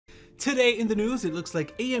Today in the news, it looks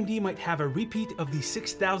like AMD might have a repeat of the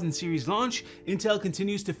 6000 series launch, Intel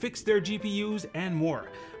continues to fix their GPUs, and more.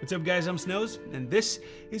 What's up guys, I'm Snows, and this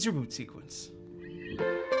is your boot sequence.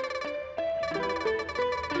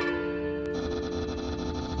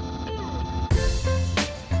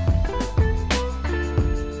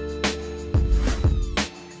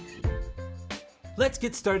 Let's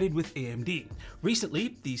get started with AMD.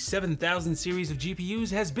 Recently, the 7000 series of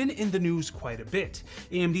GPUs has been in the news quite a bit.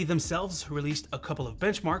 AMD themselves released a couple of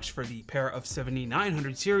benchmarks for the pair of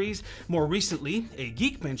 7900 series. More recently, a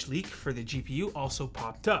Geekbench leak for the GPU also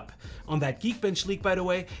popped up. On that Geekbench leak, by the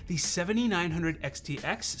way, the 7900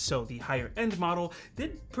 XTX, so the higher end model,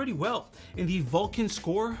 did pretty well. In the Vulkan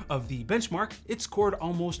score of the benchmark, it scored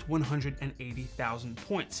almost 180,000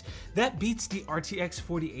 points. That beats the RTX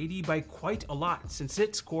 4080 by quite a lot, since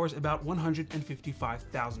it scores about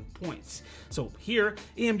 155,000 points. So here,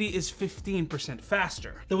 AMD is 15%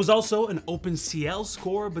 faster. There was also an OpenCL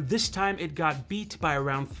score, but this time it got beat by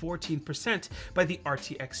around 14% by the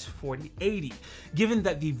RTX 4080. Given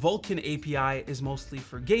that the Vulkan API is mostly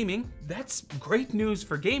for gaming, that's great news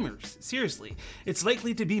for gamers, seriously. It's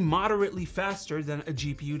likely to be moderately faster than a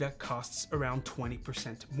GPU that costs around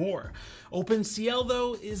 20% more. OpenCL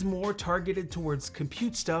though is more targeted towards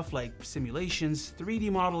compute stuff like simulations, 3D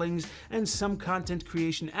modelings, and some content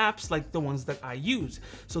creation apps like the ones that I use.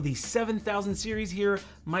 So the 7000 series here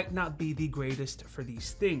might not be the greatest for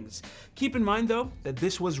these things. Keep in mind though that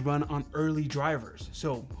this was run on early drivers,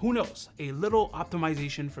 so who knows, a little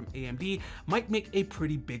optimization from AMD might make a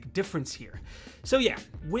pretty big difference here. So yeah,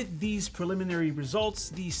 with these preliminary results,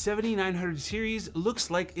 the 7900 series looks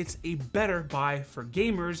like it's a better buy for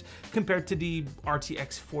gamers compared to the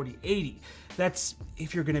RTX 4080. That's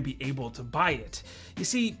if you're going to be able to buy it. You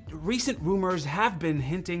see, recent rumors have been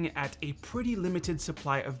hinting at a pretty limited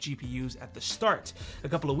supply of GPUs at the start. A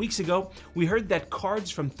couple of weeks ago, we heard that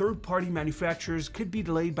cards from third-party manufacturers could be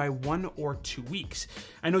delayed by 1 or 2 weeks.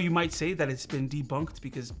 I know you might say that it's been debunked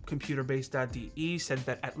because computerbase.de said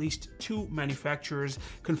that at least 2 manufacturers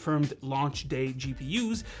confirmed launch day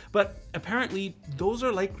GPUs, but apparently those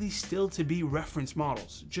are likely still to be reference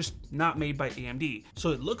models, just not made by AMD. So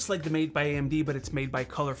it looks like they're made by AMD, but it's made by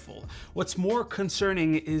Colorful. What's more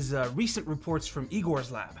concerning is recent reports from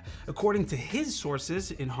Igor's lab. According to his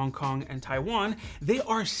sources in Hong Kong and Taiwan, they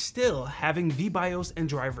are still having VBIOS and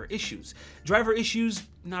driver issues. Driver issues,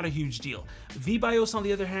 not a huge deal. VBIOS, on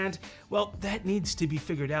the other hand, well, that needs to be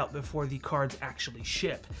figured out before the cards actually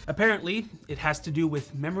ship. Apparently, it has to do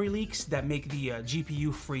with memory leaks that make the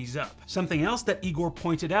GPU freeze up. Something else that Igor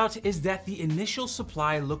pointed out is that the initial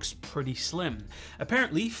supply looks pretty slim.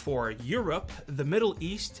 Apparently, for Europe, the Middle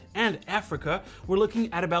East, and Africa, we're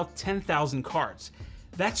looking at about 10,000 cards.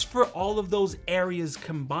 That's for all of those areas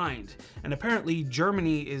combined. And apparently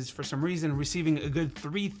Germany is for some reason receiving a good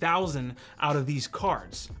 3,000 out of these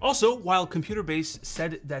cards. Also, while ComputerBase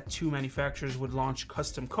said that 2 manufacturers would launch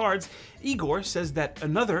custom cards, Igor says that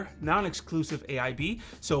another non-exclusive AIB,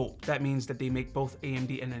 so that means that they make both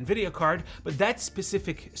AMD and Nvidia card, but that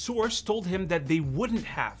specific source told him that they wouldn't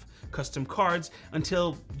have custom cards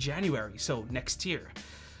until January, so next year.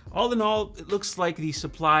 All in all, it looks like the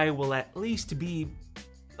supply will at least be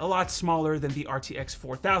a lot smaller than the RTX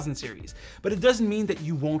 4000 series, but it doesn't mean that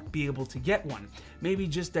you won't be able to get one. Maybe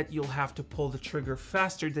just that you'll have to pull the trigger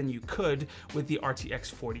faster than you could with the RTX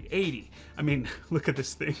 4080. I mean, look at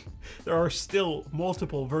this thing. There are still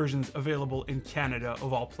multiple versions available in Canada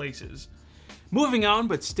of all places. Moving on,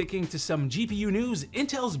 but sticking to some GPU news,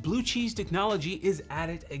 Intel's Blue Cheese technology is at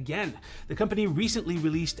it again. The company recently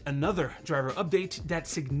released another driver update that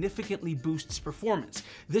significantly boosts performance,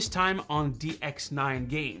 this time on DX9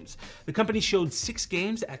 games. The company showed 6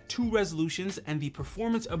 games at 2 resolutions, and the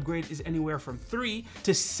performance upgrade is anywhere from 3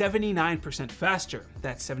 to 79% faster.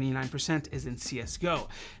 That 79% is in CSGO.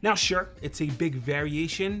 Now sure, it's a big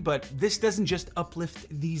variation, but this doesn't just uplift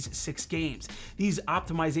these 6 games. These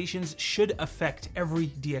optimizations should affect every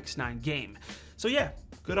DX9 game. So yeah,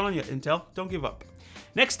 good on you, Intel. Don't give up.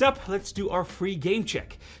 Next up, let's do our free game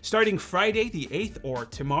check. Starting Friday the 8th, or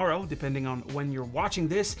tomorrow, depending on when you're watching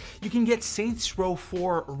this, you can get Saints Row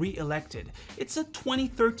 4 Re-Elected. It's a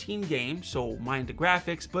 2013 game, so mind the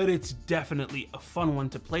graphics, but it's definitely a fun one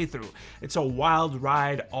to play through. It's a wild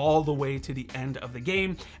ride all the way to the end of the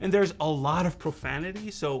game, and there's a lot of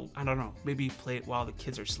profanity, so I don't know, maybe play it while the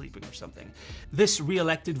kids are sleeping or something. This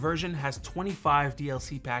Re-Elected version has 25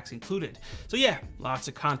 DLC packs included, so yeah, lots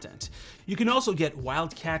of content. You can also get wild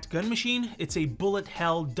Wildcat gun machine. It's a bullet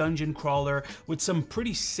hell dungeon crawler with some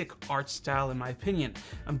pretty sick art style in my opinion.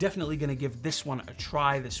 I'm definitely going to give this one a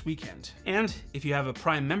try this weekend. And if you have a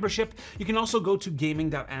Prime membership, you can also go to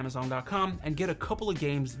gaming.amazon.com and get a couple of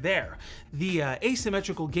games there. The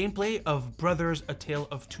asymmetrical gameplay of Brothers: A Tale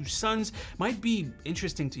of Two Sons might be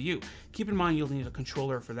interesting to you. Keep in mind you'll need a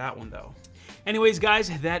controller for that one though. Anyways guys,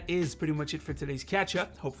 that is pretty much it for today's catch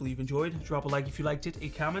up. Hopefully you've enjoyed. Drop a like if you liked it, a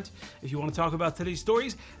comment if you want to talk about today's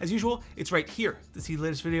stories. As usual, it's right here to see the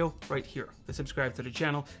latest video, right here to subscribe to the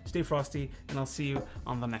channel. Stay frosty, and I'll see you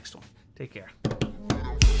on the next one. Take care.